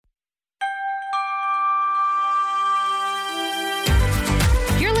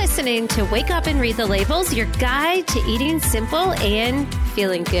listening to Wake Up and Read the Labels, your guide to eating simple and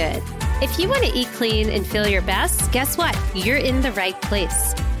feeling good. If you want to eat clean and feel your best, guess what? You're in the right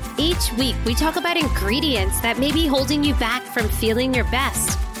place. Each week, we talk about ingredients that may be holding you back from feeling your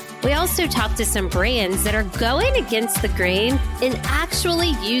best. We also talk to some brands that are going against the grain and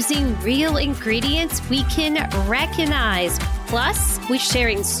actually using real ingredients we can recognize. Plus, we're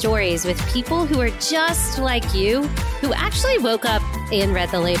sharing stories with people who are just like you, who actually woke up and read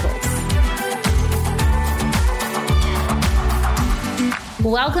the labels.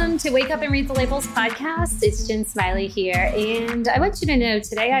 Welcome to Wake Up and Read the Labels podcast. It's Jen Smiley here. And I want you to know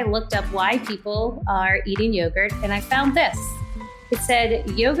today I looked up why people are eating yogurt and I found this. It said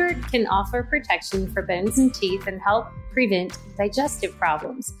yogurt can offer protection for bones and teeth and help prevent digestive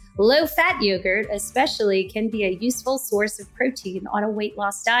problems. Low-fat yogurt especially can be a useful source of protein on a weight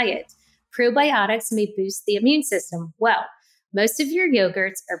loss diet. Probiotics may boost the immune system. Well, most of your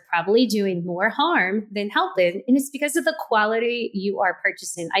yogurts are probably doing more harm than helping, and it's because of the quality you are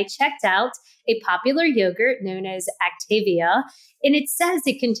purchasing. I checked out a popular yogurt known as Activia, and it says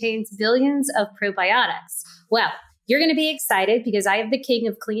it contains billions of probiotics. Well, you're going to be excited because I have the king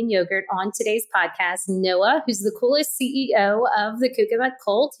of clean yogurt on today's podcast, Noah, who's the coolest CEO of the Coconut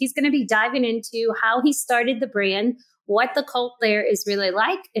Cult. He's going to be diving into how he started the brand, what the cult there is really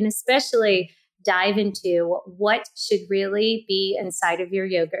like, and especially dive into what should really be inside of your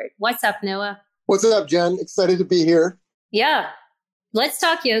yogurt. What's up, Noah? What's up, Jen? Excited to be here. Yeah. Let's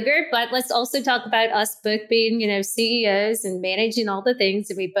talk yogurt, but let's also talk about us both being, CEOs and managing all the things.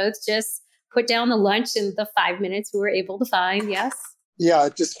 And we both just put down the lunch in the 5 minutes we were able to find. Yes. Yeah. I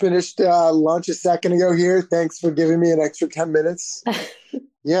just finished lunch a second ago here. Thanks for giving me an extra 10 minutes.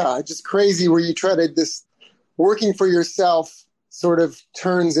 Yeah. Just crazy where you try to this working for yourself sort of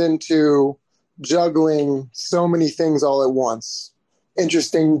turns into juggling so many things all at once.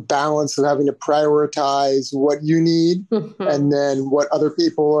 Interesting balance of having to prioritize what you need and then what other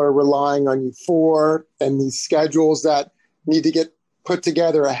people are relying on you for, and these schedules that need to get put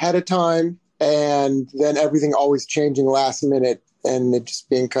together ahead of time, and then everything always changing last minute and it just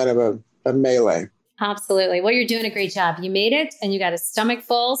being kind of a melee. Absolutely. Well, you're doing a great job. You made it and you got a stomach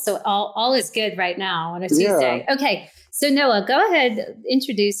full. So all is good right now on a Tuesday. Yeah. Okay. So Noah, go ahead,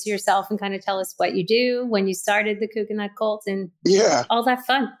 introduce yourself and kind of tell us what you do, when you started the Coconut Cult and all that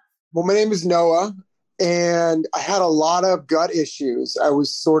fun. Well, my name is Noah and I had a lot of gut issues. I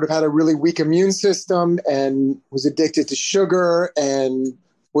was sort of had a really weak immune system and was addicted to sugar and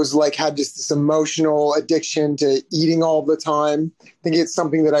was had just this emotional addiction to eating all the time. I think it's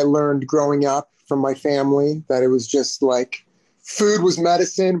something that I learned growing up from my family, that it was just food was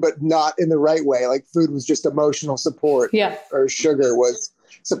medicine, but not in the right way. Food was just emotional support, or sugar was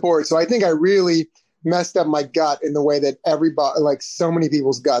support. So I think I really messed up my gut in the way that everybody, so many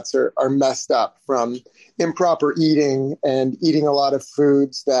people's guts are messed up from improper eating and eating a lot of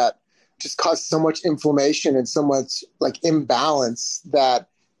foods that just cause so much inflammation and so much imbalance that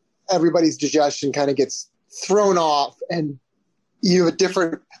everybody's digestion kind of gets thrown off, and you have a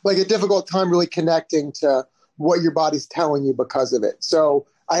difficult time really connecting to what your body's telling you because of it. So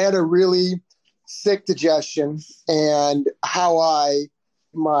I had a really sick digestion, and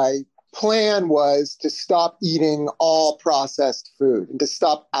my plan was to stop eating all processed food and to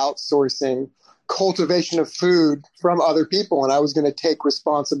stop outsourcing cultivation of food from other people. And I was going to take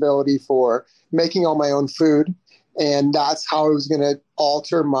responsibility for making all my own food. And that's how I was going to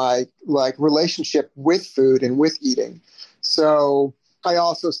alter my relationship with food and with eating. So I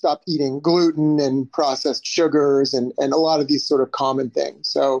also stopped eating gluten and processed sugars and a lot of these sort of common things.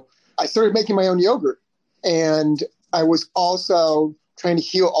 So I started making my own yogurt, and I was also trying to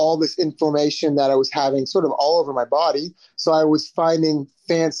heal all this inflammation that I was having sort of all over my body. So I was finding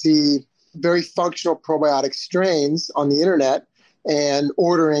fancy, very functional probiotic strains on the internet and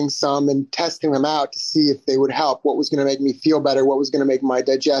ordering some and testing them out to see if they would help, what was going to make me feel better, what was going to make my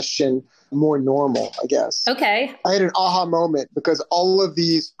digestion more normal, I guess. Okay. I had an aha moment because all of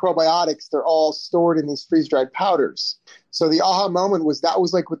these probiotics, they're all stored in these freeze-dried powders. So the aha moment was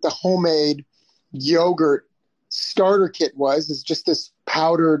what the homemade yogurt starter kit is just this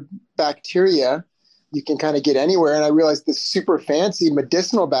powdered bacteria you can kind of get anywhere. And I realized this super fancy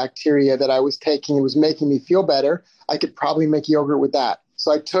medicinal bacteria that I was taking, it was making me feel better. I could probably make yogurt with that.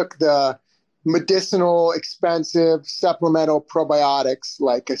 So I took the medicinal, expensive, supplemental probiotics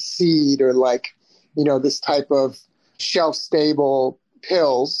like a seed or this type of shelf-stable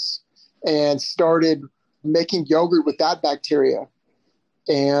pills and started making yogurt with that bacteria.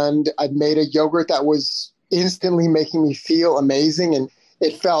 And I made a yogurt that was instantly making me feel amazing. And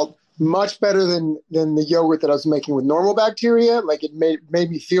it felt much better than the yogurt that I was making with normal bacteria. Like it made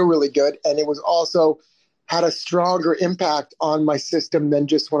me feel really good. And it was also had a stronger impact on my system than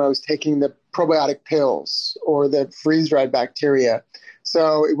just when I was taking the probiotic pills or the freeze-dried bacteria.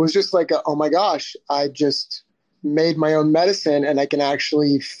 So it was just like, oh my gosh, I just made my own medicine and I can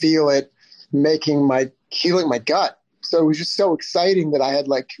actually feel it healing my gut. So it was just so exciting that I had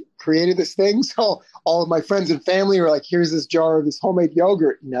like created this thing. So all of my friends and family were like, here's this jar of this homemade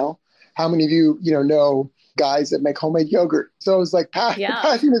yogurt, How many of you, know guys that make homemade yogurt? So I was like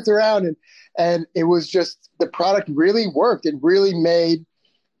passing this around and it was just, the product really worked. It really made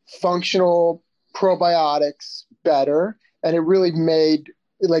functional probiotics better. And it really made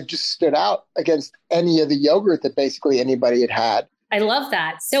just stood out against any of the yogurt that basically anybody had. I love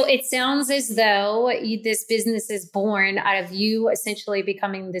that. So it sounds as though this business is born out of you essentially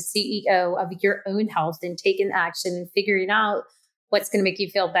becoming the CEO of your own health and taking action and figuring out what's going to make you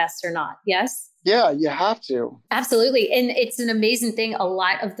feel best or not. Yes? Yeah, you have to. Absolutely. And it's an amazing thing. A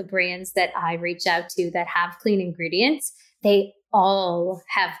lot of the brands that I reach out to that have clean ingredients, they all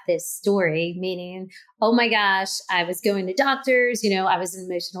have this story, meaning, oh my gosh, I was going to doctors, I was an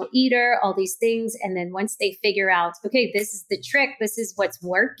emotional eater, all these things. And then once they figure out, okay, this is the trick, this is what's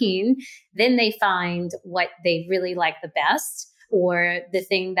working, then they find what they really like the best or the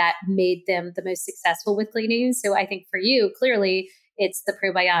thing that made them the most successful with cleaning. So I think for you, clearly, it's the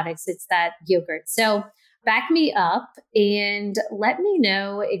probiotics, it's that yogurt. So back me up and let me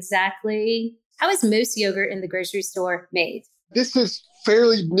know exactly, how is most yogurt in the grocery store made? This is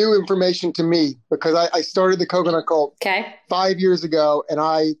fairly new information to me because I started the Coconut Cult 5 years ago and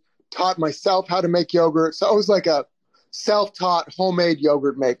I taught myself how to make yogurt. So I was like a self-taught homemade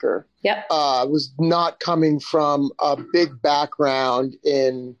yogurt maker. Yep. I was not coming from a big background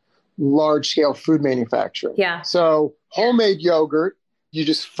in large-scale food manufacturing. Yeah. So homemade yogurt, you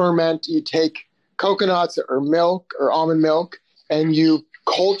just ferment, you take coconuts or milk or almond milk and you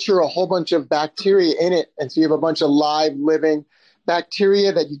culture a whole bunch of bacteria in it. And so you have a bunch of live living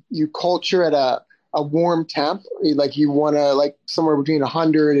bacteria that you culture at a warm temp. Like you want to somewhere between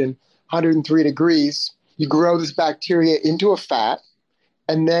 100 and 103 degrees. You grow this bacteria into a fat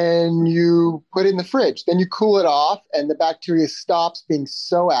and then you put it in the fridge. Then you cool it off and the bacteria stops being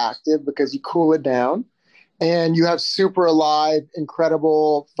so active because you cool it down and you have super alive,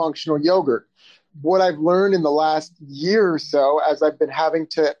 incredible functional yogurt. What I've learned in the last year or so, as I've been having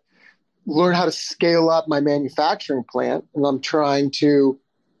to learn how to scale up my manufacturing plant, and I'm trying to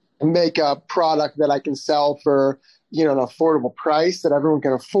make a product that I can sell for, an affordable price that everyone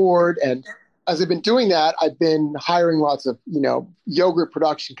can afford. And as I've been doing that, I've been hiring lots of, yogurt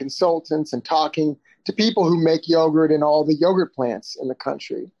production consultants and talking to people who make yogurt in all the yogurt plants in the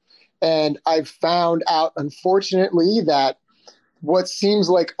country. And I've found out, unfortunately, that what seems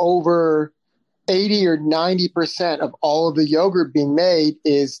like over 80 or 90% of all of the yogurt being made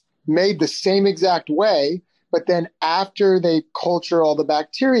is made the same exact way. But then after they culture all the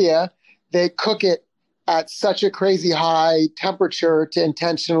bacteria, they cook it at such a crazy high temperature to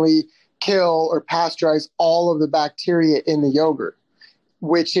intentionally kill or pasteurize all of the bacteria in the yogurt,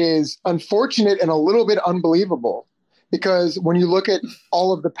 which is unfortunate and a little bit unbelievable. Because when you look at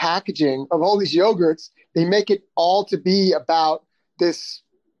all of the packaging of all these yogurts, they make it all to be about this,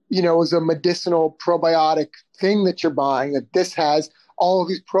 as a medicinal probiotic thing that you're buying, that this has all of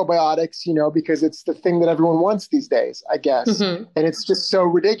these probiotics, because it's the thing that everyone wants these days, I guess. Mm-hmm. And it's just so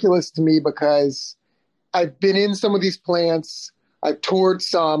ridiculous to me because I've been in some of these plants. I've toured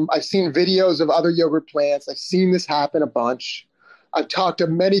some. I've seen videos of other yogurt plants. I've seen this happen a bunch. I've talked to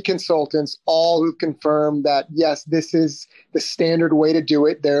many consultants, all who confirm that, yes, this is the standard way to do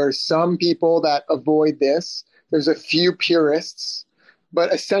it. There are some people that avoid this. There's a few purists.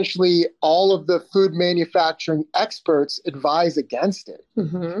 But essentially, all of the food manufacturing experts advise against it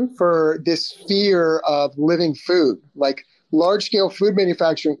for this fear of living food. Like large-scale food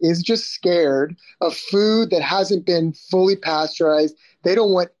manufacturing is just scared of food that hasn't been fully pasteurized. They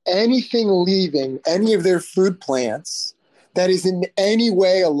don't want anything leaving any of their food plants that is in any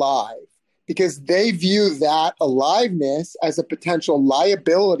way alive because they view that aliveness as a potential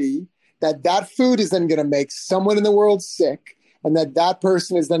liability that food is then going to make someone in the world sick. And that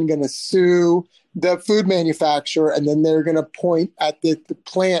person is then going to sue the food manufacturer, and then they're going to point at the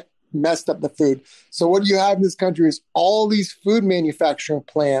plant messed up the food. So what you have in this country is all these food manufacturing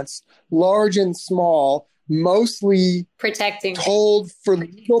plants, large and small, mostly protecting, told for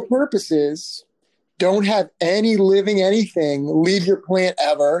legal purposes, don't have any living anything leave your plant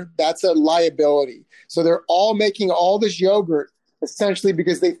ever. That's a liability. So they're all making all this yogurt essentially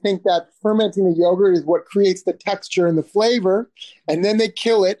because they think that fermenting the yogurt is what creates the texture and the flavor. And then they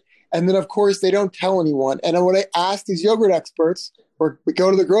kill it And then, of course, they don't tell anyone. And when I ask these yogurt experts, or we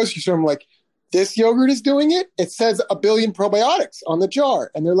go to the grocery store, I'm like, this yogurt is doing it? It says 1 billion probiotics on the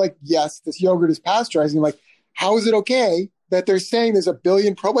jar. And they're like, yes, this yogurt is pasteurized. And I'm like, how is it okay that they're saying there's 1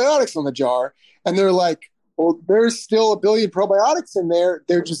 billion probiotics on the jar? And they're like, well, there's still 1 billion probiotics in there.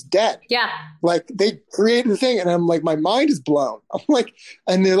 They're just dead. Yeah. Like they created the thing. And I'm like, my mind is blown. I'm like,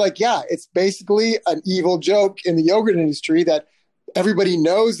 and they're like, yeah, it's basically an evil joke in the yogurt industry that everybody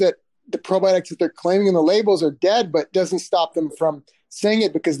knows that the probiotics that they're claiming in the labels are dead, but doesn't stop them from saying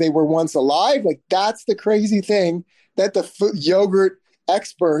it because they were once alive. Like that's the crazy thing that the yogurt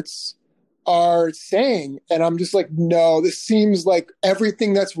experts are saying. And I'm just like, no, this seems like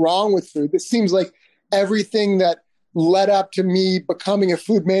everything that's wrong with food. This seems like everything that led up to me becoming a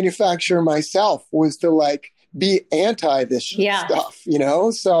food manufacturer myself was to like be anti this stuff, you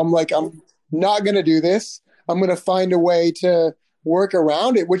know? So I'm like, I'm not going to do this. I'm going to find a way to work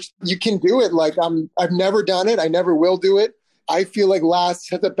around it, which you can do it. Like I've never done it. I never will do it. I feel like Last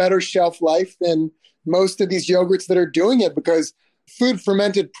has a better shelf life than most of these yogurts that are doing it because food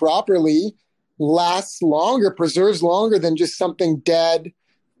fermented properly lasts longer, preserves longer than just something dead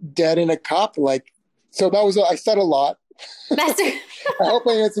in a cup. Like, so that was, I said a lot. I hope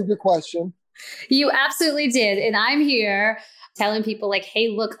I answered your question. You absolutely did. And I'm here telling people like, hey,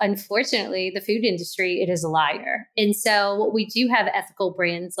 look, unfortunately, the food industry, it is a liar. And so we do have ethical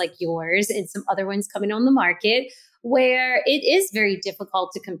brands like yours and some other ones coming on the market where it is very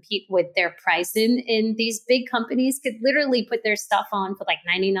difficult to compete with their pricing. And these big companies could literally put their stuff on for like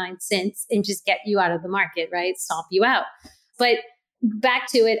 99 cents and just get you out of the market, right? Stomp you out. But back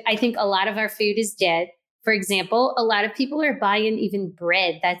to it, I think a lot of our food is dead. For example, a lot of people are buying even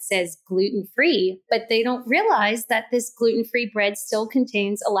bread that says gluten-free, but they don't realize that this gluten-free bread still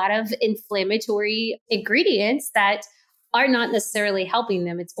contains a lot of inflammatory ingredients that are not necessarily helping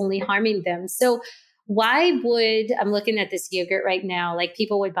them. It's only harming them. So why would, I'm looking at this yogurt right now, like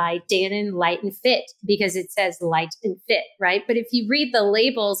people would buy Dannon Light and Fit because it says light and fit, right? But if you read the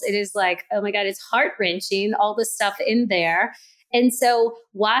labels, it is like, oh my God, it's heart-wrenching, all the stuff in there. And so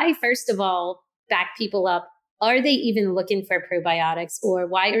why, first of all, back people up, are they even looking for probiotics or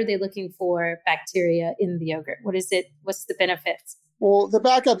why are they looking for bacteria in the yogurt? What is it? What's the benefits? Well, to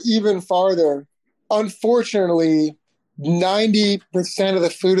back up even farther, unfortunately, 90% of the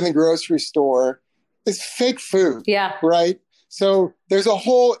food in the grocery store is fake food. Yeah. Right. So there's a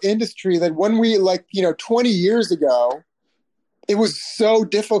whole industry that when we 20 years ago, it was so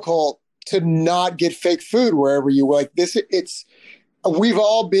difficult to not get fake food wherever you were. Like this. We've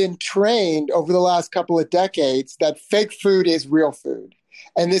all been trained over the last couple of decades that fake food is real food.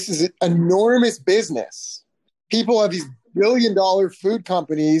 And this is an enormous business. People have these billion-dollar food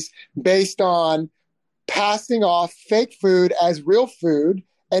companies based on passing off fake food as real food.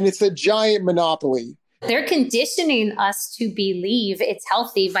 And it's a giant monopoly. They're conditioning us to believe it's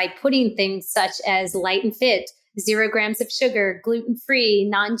healthy by putting things such as light and fit, 0 grams of sugar, gluten-free,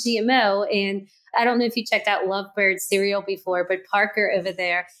 non-GMO. And I don't know if you checked out Lovebird cereal before, but Parker over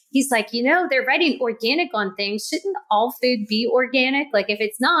there, he's like, they're writing organic on things. Shouldn't all food be organic? Like if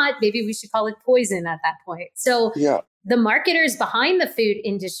it's not, maybe we should call it poison at that point. So the marketers behind the food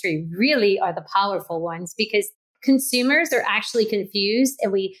industry really are the powerful ones because consumers are actually confused.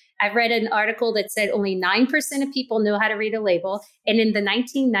 And I read an article that said only 9% of people know how to read a label. And in the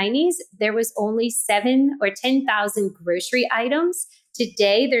 1990s, there was only 7 or 10,000 grocery items.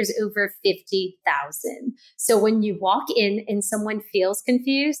 Today, there's over 50,000. So when you walk in and someone feels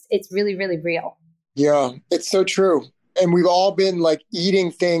confused, it's really, really real. Yeah, it's so true. And we've all been like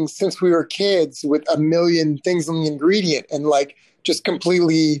eating things since we were kids with a million things in the ingredient and like just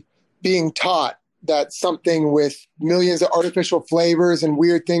completely being taught that something with millions of artificial flavors and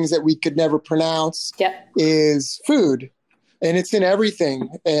weird things that we could never pronounce is food. And it's in everything.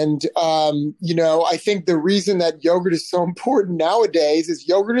 And, I think the reason that yogurt is so important nowadays is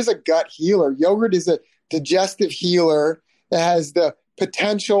yogurt is a gut healer. Yogurt is a digestive healer that has the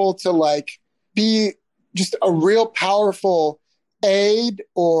potential to like be just a real powerful aid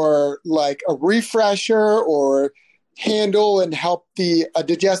or like a refresher or handle and help the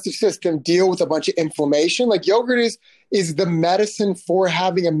digestive system deal with a bunch of inflammation. Like yogurt is the medicine for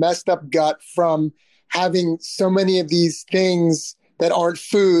having a messed up gut from having so many of these things that aren't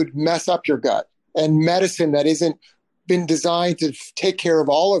food mess up your gut, and medicine that isn't been designed to take care of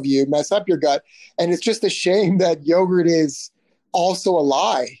all of you mess up your gut. And it's just a shame that yogurt is also a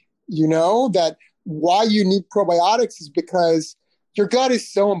lie, that why you need probiotics is because your gut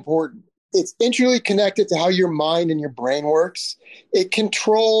is so important. It's intricately connected to how your mind and your brain works. It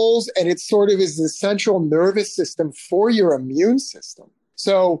controls, and it sort of is the central nervous system for your immune system.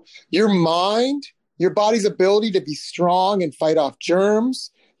 So your mind, your body's ability to be strong and fight off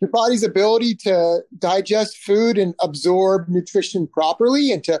germs, your body's ability to digest food and absorb nutrition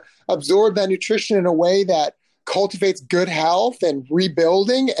properly and to absorb that nutrition in a way that cultivates good health and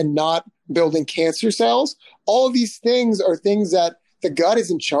rebuilding and not building cancer cells. All of these things are things that the gut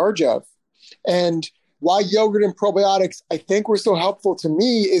is in charge of. And why yogurt and probiotics, I think, were so helpful to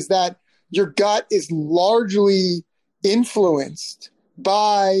me is that your gut is largely influenced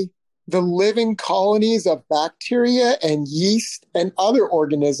by the living colonies of bacteria and yeast and other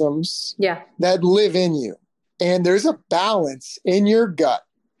organisms that live in you. And there's a balance in your gut.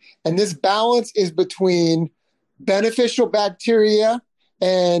 And this balance is between beneficial bacteria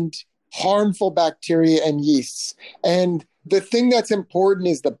and harmful bacteria and yeasts. And the thing that's important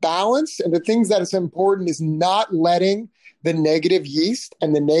is the balance. And the things that is important is not letting the negative yeast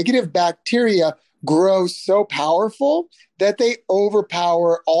and the negative bacteria grow so powerful that they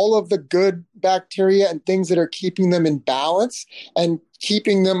overpower all of the good bacteria and things that are keeping them in balance and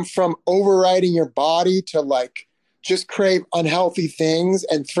keeping them from overriding your body to like just crave unhealthy things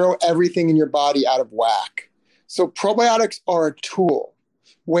and throw everything in your body out of whack. So probiotics are a tool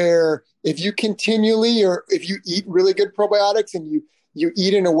where if you continually, or if you eat really good probiotics and you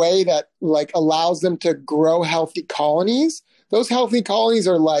eat in a way that like allows them to grow healthy colonies, those healthy colonies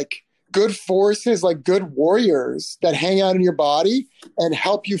are like good forces, like good warriors that hang out in your body and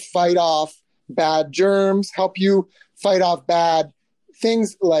help you fight off bad germs, help you fight off bad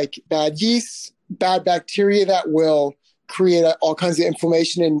things like bad yeasts, bad bacteria that will create all kinds of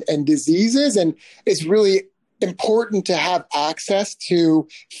inflammation and diseases. And it's really important to have access to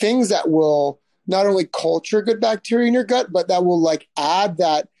things that will not only culture good bacteria in your gut, but that will like add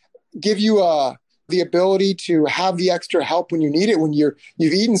that, give you the ability to have the extra help when you need it, when you've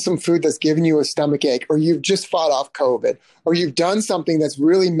eaten some food that's given you a stomach ache, or you've just fought off COVID, or you've done something that's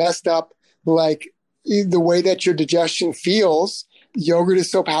really messed up, like the way that your digestion feels. Yogurt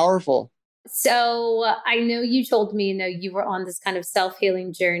is so powerful. So I know you told me, you were on this kind of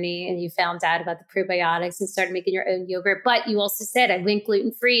self-healing journey and you found out about the probiotics and started making your own yogurt. But you also said, I went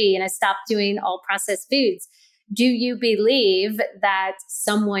gluten-free and I stopped doing all processed foods. Do you believe that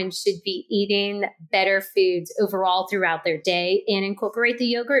someone should be eating better foods overall throughout their day and incorporate the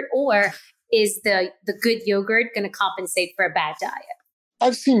yogurt? Or is the good yogurt going to compensate for a bad diet?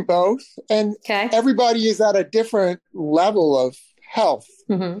 I've seen both. And everybody is at a different level of health.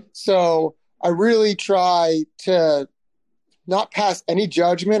 Mm-hmm. So I really try to not pass any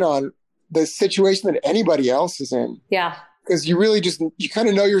judgment on the situation that anybody else is in. Yeah. Because you really you kind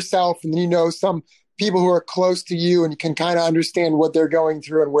of know yourself, and then you know some people who are close to you and you can kind of understand what they're going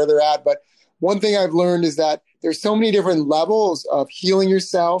through and where they're at. But one thing I've learned is that there's so many different levels of healing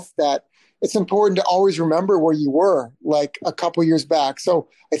yourself that it's important to always remember where you were like a couple years back. So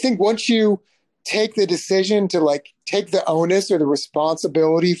I think once you take the decision to like take the onus or the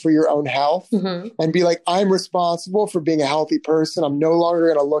responsibility for your own health and be like, I'm responsible for being a healthy person. I'm no longer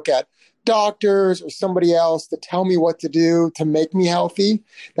going to look at doctors or somebody else to tell me what to do to make me healthy.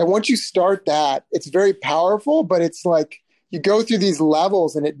 That once you start that, it's very powerful, but it's like you go through these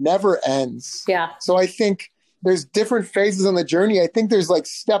levels and it never ends. Yeah. So I think there's different phases on the journey. I think there's like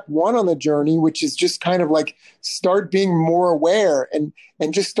step one on the journey, which is just kind of like start being more aware and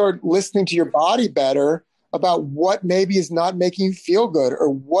just start listening to your body better about what maybe is not making you feel good or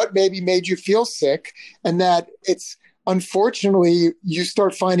what maybe made you feel sick. And that it's unfortunately, you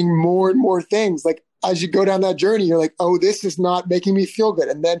start finding more and more things. Like as you go down that journey, you're like, oh, this is not making me feel good.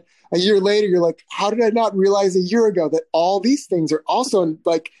 And then a year later, you're like, how did I not realize a year ago that all these things are also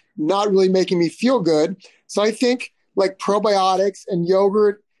like not really making me feel good? So I think like probiotics and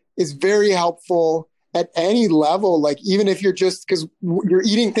yogurt is very helpful at any level. Like even if you're just, because you're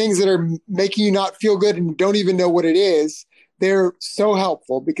eating things that are making you not feel good and you don't even know what it is, they're so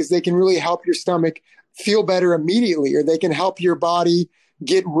helpful because they can really help your stomach feel better immediately, or they can help your body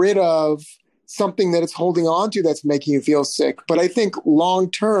get rid of something that it's holding on to that's making you feel sick. But I think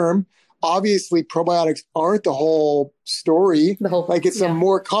long term, obviously probiotics aren't the whole story. It's a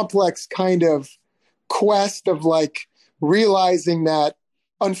more complex kind of quest of like realizing that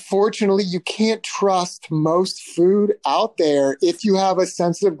unfortunately you can't trust most food out there if you have a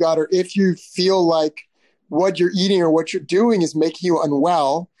sensitive gut or if you feel like what you're eating or what you're doing is making you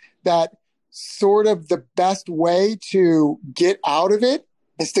unwell. That sort of the best way to get out of it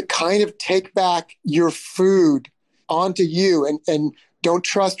is to kind of take back your food onto you and don't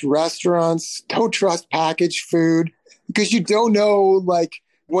trust restaurants, don't trust packaged food, because you don't know, like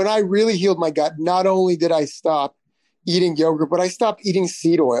when I really healed my gut, not only did I stop eating yogurt, but I stopped eating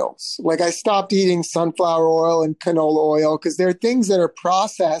seed oils. Like I stopped eating sunflower oil and canola oil because they're things that are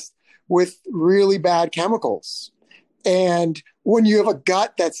processed with really bad chemicals. And when you have a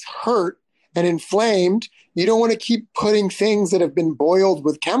gut that's hurt and inflamed, you don't want to keep putting things that have been boiled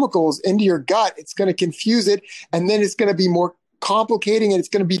with chemicals into your gut. It's going to confuse it. And then it's going to be more complicating and it's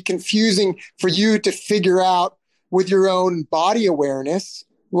going to be confusing for you to figure out with your own body awareness,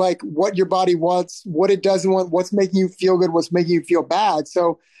 like what your body wants, what it doesn't want, what's making you feel good, what's making you feel bad.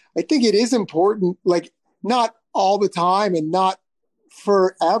 So I think it is important, like not all the time and not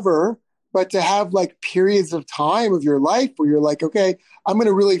forever, but to have like periods of time of your life where you're like, okay, I'm going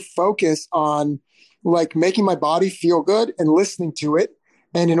to really focus on like making my body feel good and listening to it.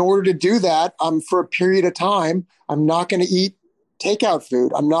 And in order to do that, for a period of time, I'm not going to eat takeout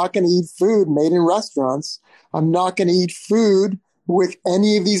food. I'm not going to eat food made in restaurants. I'm not going to eat food with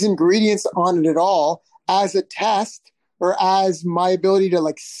any of these ingredients on it at all as a test or as my ability to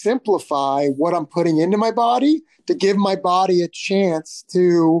like simplify what I'm putting into my body to give my body a chance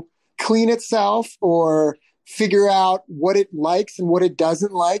to clean itself or figure out what it likes and what it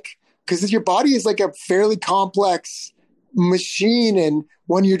doesn't like. Because your body is like a fairly complex machine. And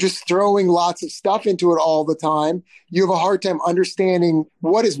when you're just throwing lots of stuff into it all the time, you have a hard time understanding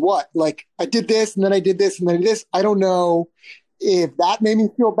what is what. Like I did this and then I did this and then I did this. I don't know if that made me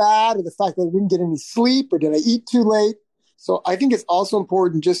feel bad or the fact that I didn't get any sleep or did I eat too late. So I think it's also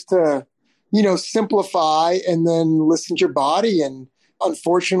important just to, simplify and then listen to your body. And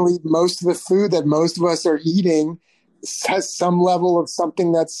unfortunately, most of the food that most of us are eating has some level of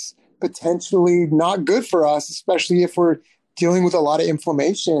something that's potentially not good for us, especially if we're dealing with a lot of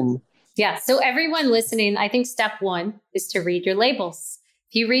inflammation. Yeah. So everyone listening, I think step one is to read your labels.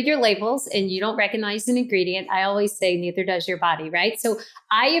 If you read your labels and you don't recognize an ingredient, I always say neither does your body, right? So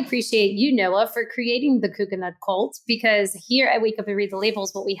I appreciate you, Noah, for creating the coconut cult, because here at Wake Up and Read the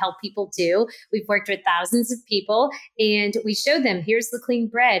Labels, what we help people do, we've worked with thousands of people and we show them, here's the clean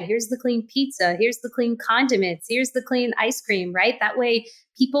bread, here's the clean pizza, here's the clean condiments, here's the clean ice cream, right? That way,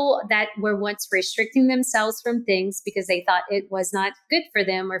 people that were once restricting themselves from things because they thought it was not good for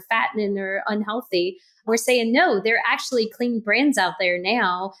them or fattening or unhealthy, we're saying, no, there are actually clean brands out there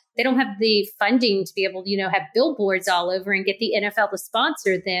now. They don't have the funding to be able to, have billboards all over and get the NFL to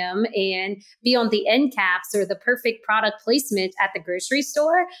sponsor them and be on the end caps or the perfect product placement at the grocery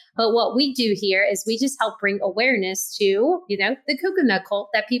store. But what we do here is we just help bring awareness to, the coconut cult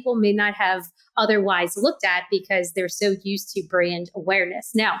that people may not have otherwise looked at because they're so used to brand awareness.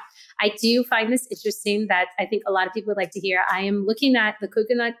 Now, I do find this interesting that I think a lot of people would like to hear. I am looking at the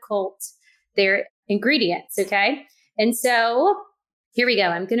coconut cult, their ingredients. Okay. And so here we go.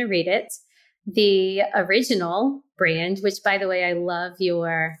 I'm going to read it. The original brand, which by the way, I love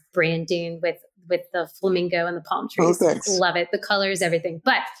your branding with the flamingo and the palm trees. Oh, thanks. Love it. The colors, everything.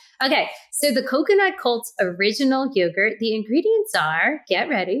 But okay. So the Coconut Cult's original yogurt, the ingredients are, get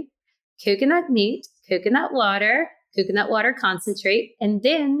ready, coconut meat, coconut water concentrate, and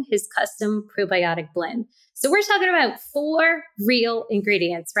then his custom probiotic blend. So we're talking about 4 real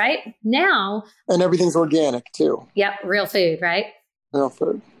ingredients, right? Now. And everything's organic too. Yep. Real food, right? Real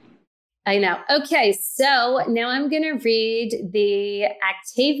food. I know. Okay. So now I'm going to read the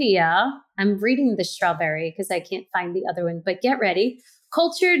Activia. I'm reading the strawberry because I can't find the other one, but get ready.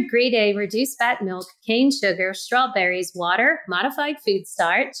 Cultured grade A reduced fat milk, cane sugar, strawberries, water, modified food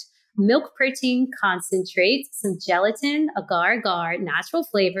starch, milk protein concentrate, some gelatin, agar-agar, natural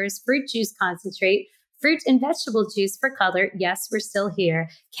flavors, fruit juice concentrate, fruit and vegetable juice for color. Yes, we're still here.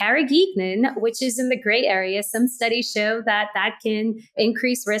 Carrageenan, which is in the gray area. Some studies show that can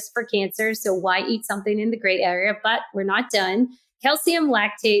increase risk for cancer. So why eat something in the gray area? But we're not done. Calcium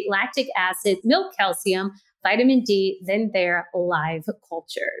lactate, lactic acid, milk calcium, vitamin D, then their live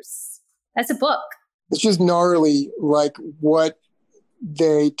cultures. That's a book. It's just gnarly, like what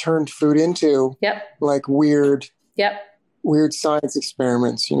they turned food into. Yep. Like weird. Yep. Weird science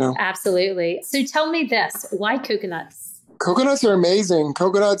experiments, Absolutely. So tell me this, why coconuts? Coconuts are amazing.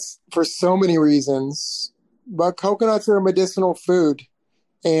 Coconuts for so many reasons, but coconuts are a medicinal food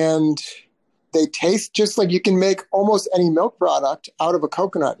and they taste just like you can make almost any milk product out of a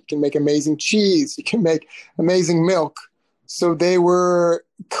coconut. You can make amazing cheese. You can make amazing milk. So they were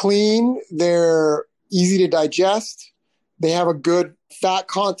clean. They're easy to digest. They have a good fat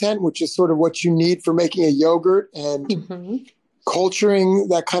content, which is sort of what you need for making a yogurt and culturing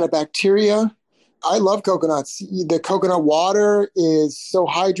that kind of bacteria. I love coconuts. The coconut water is so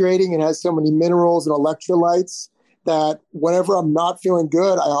hydrating and has so many minerals and electrolytes that whenever I'm not feeling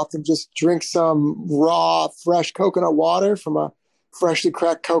good, I often just drink some raw, fresh coconut water from a freshly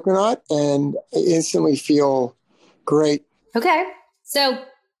cracked coconut and I instantly feel Great. Okay. So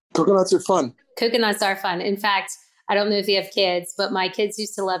Coconuts are fun. coconuts are fun. In fact, I don't know if you have kids, but my kids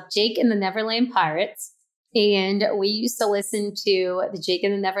used to love Jake and the Neverland Pirates. And we used to listen to the Jake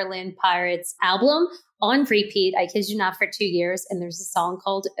and the Neverland Pirates album on repeat. I kid you not, for 2 years. And there's a song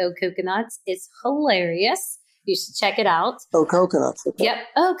called Oh Coconuts. It's hilarious. You should check it out. Oh, coconuts. Okay. Yep.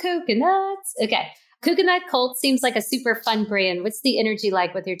 Oh, coconuts. Okay. Coconut Cult seems like a super fun brand. What's the energy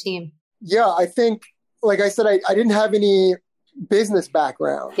like with your team? Yeah, I think, like I said, I didn't have any business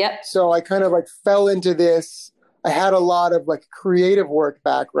background. Yep. So I kind of like fell into this. I had a lot of like creative work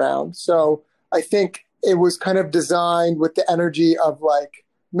background. So I think it was kind of designed with the energy of like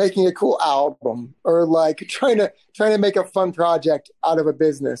making a cool album or like trying to make a fun project out of a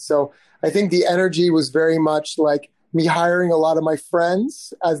business. So I think the energy was very much like me hiring a lot of my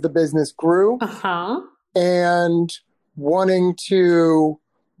friends as the business grew and wanting to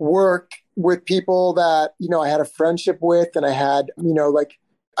work with people that, you know, I had a friendship with and I had, you know, like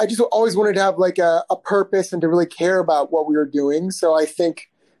I just always wanted to have like a purpose and to really care about what we were doing. So I think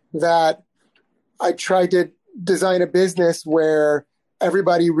that I tried to design a business where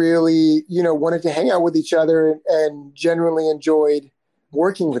everybody really, you know, wanted to hang out with each other and genuinely enjoyed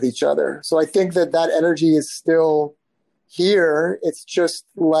working with each other. So I think that energy is still here. It's just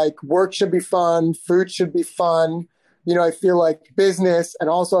like work should be fun, food should be fun. You know, I feel like business and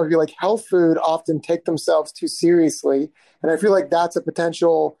also I feel like health food often take themselves too seriously. And I feel like that's a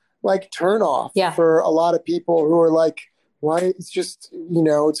potential like turnoff for a lot of people who are like, why? It's just, you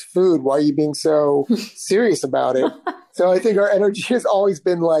know, it's food. Why are you being so serious about it? So I think our energy has always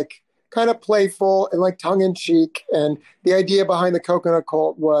been like kind of playful and like tongue in cheek. And the idea behind the Coconut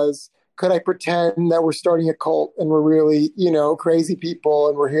Cult was, could I pretend that we're starting a cult and we're really, you know, crazy people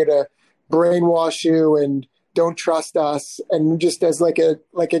and we're here to brainwash you and don't trust us, and just as like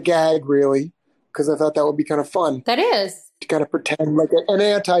a gag, really, because I thought that would be kind of fun. That is. To kind of pretend like an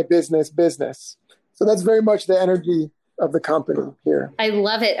anti-business business. So that's very much the energy of the company here. I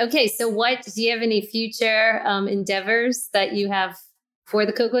love it. Okay, so do you have any future endeavors that you have for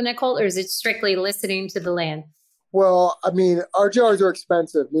the Coconut Cult, or is it strictly listening to the land? Well, I mean, our jars are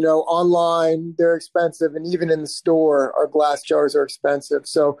expensive. You know, online, they're expensive. And even in the store, our glass jars are expensive.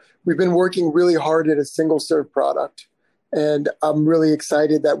 So we've been working really hard at a single serve product. And I'm really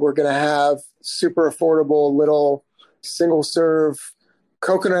excited that we're going to have super affordable little single serve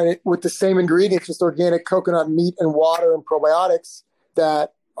coconut with the same ingredients, just organic coconut meat and water and probiotics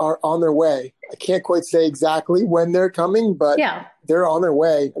that are on their way. I can't quite say exactly when they're coming, but they're on their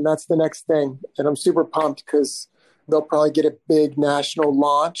way. And that's the next thing. And I'm super pumped because they'll probably get a big national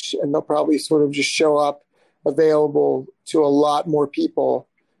launch and they'll probably sort of just show up available to a lot more people.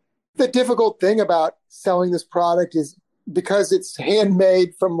 The difficult thing about selling this product is because it's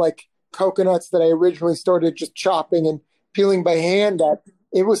handmade from like coconuts that I originally started just chopping and peeling by hand, that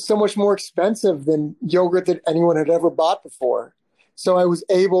it was so much more expensive than yogurt that anyone had ever bought before. So I was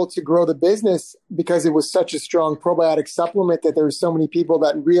able to grow the business because it was such a strong probiotic supplement that there were so many people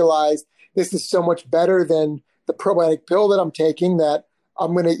that realized this is so much better than the probiotic pill that I'm taking, that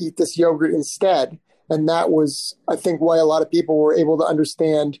I'm going to eat this yogurt instead. And that was, I think, why a lot of people were able to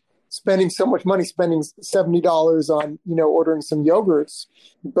understand spending so much money, spending $70 on, you know, ordering some yogurts.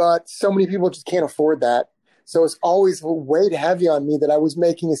 But so many people just can't afford that. So it's always weighed heavy on me that I was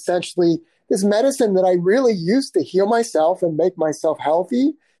making essentially this medicine that I really used to heal myself and make myself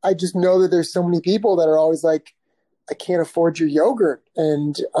healthy. I just know that there's so many people that are always like, I can't afford your yogurt.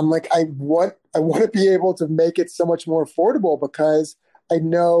 And I'm like, I want to be able to make it so much more affordable because I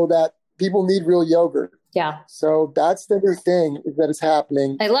know that people need real yogurt. Yeah. So that's the new thing that is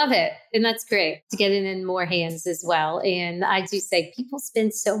happening. I love it. And that's great to get it in more hands as well. And I do say people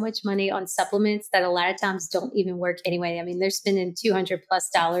spend so much money on supplements that a lot of times don't even work anyway. I mean, they're spending $200+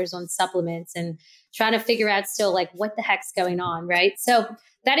 on supplements and trying to figure out still like what the heck's going on, right? So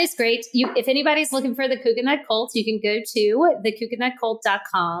that is great. If anybody's looking for the Coconut Cult, you can go to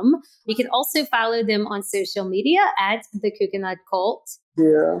thecoconutcult.com. You can also follow them on social media at the Coconut Cult.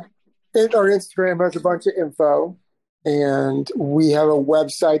 Yeah. And our Instagram has a bunch of info. And we have a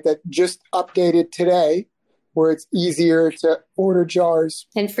website that just updated today where it's easier to order jars.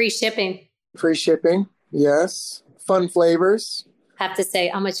 And free shipping. Free shipping. Yes. Fun flavors. Have to say,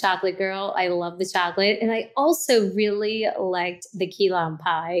 I'm a chocolate girl. I love the chocolate. And I also really liked the key lime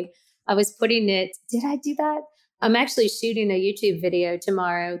pie. I was putting it, did I do that? I'm actually shooting a YouTube video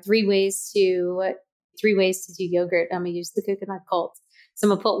tomorrow, 3 ways to do yogurt. I'm going to use the Coconut Cult. So I'm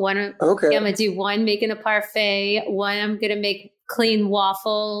going to put one, I'm going to do one making a parfait, one I'm going to make clean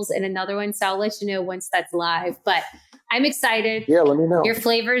waffles, and another one. So I'll let you know once that's live. But I'm excited. Yeah, let me know. Your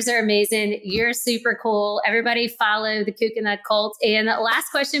flavors are amazing. You're super cool. Everybody follow the Coconut Cult. And last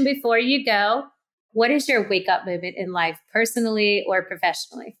question before you go, what is your wake up moment in life, personally or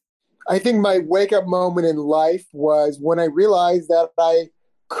professionally? I think my wake up moment in life was when I realized that I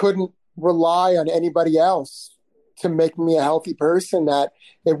couldn't rely on anybody else to make me a healthy person, that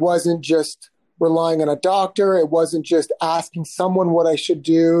it wasn't just relying on a doctor. It wasn't just asking someone what I should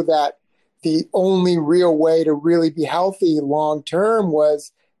do, that the only real way to really be healthy long term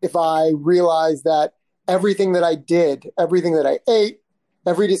was if I realized that everything that I did, everything that I ate,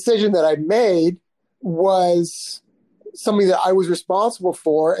 every decision that I made was something that I was responsible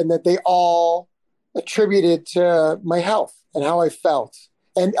for, and that they all attributed to my health and how I felt.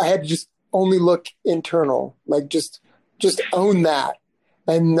 And I had to just only look internal, like just own that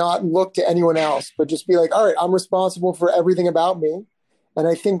and not look to anyone else, but just be like, all right, I'm responsible for everything about me. And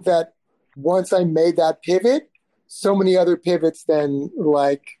I think that once I made that pivot, so many other pivots then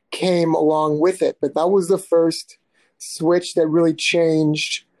like came along with it. But that was the first switch that really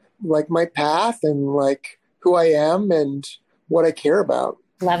changed like my path and like who I am and what I care about.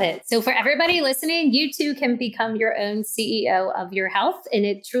 Love it. So for everybody listening, you too can become your own CEO of your health. And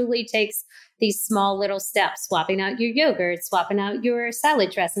it truly takes these small little steps, swapping out your yogurt, swapping out your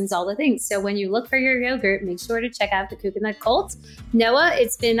salad dressings, all the things. So when you look for your yogurt, make sure to check out the Coconut Cult. Noah,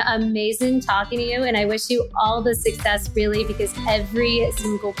 it's been amazing talking to you. And I wish you all the success, really, because every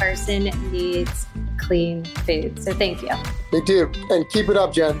single person needs clean food. So thank you. They do. And keep it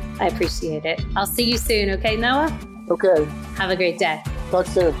up, Jen. I appreciate it. I'll see you soon. Okay, Noah? Okay. Have a great day. Talk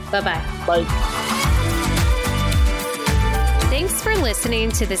soon. Bye-bye. Bye. Thanks for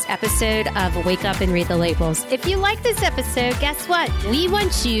listening to this episode of Wake Up and Read the Labels. If you like this episode, guess what? We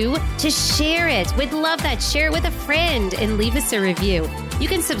want you to share it. We'd love that. Share it with a friend and leave us a review. You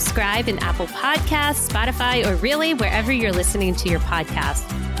can subscribe in Apple Podcasts, Spotify, or really wherever you're listening to your podcast.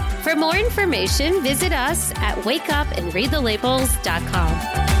 For more information, visit us at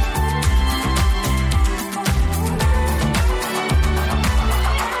wakeupandreadthelabels.com.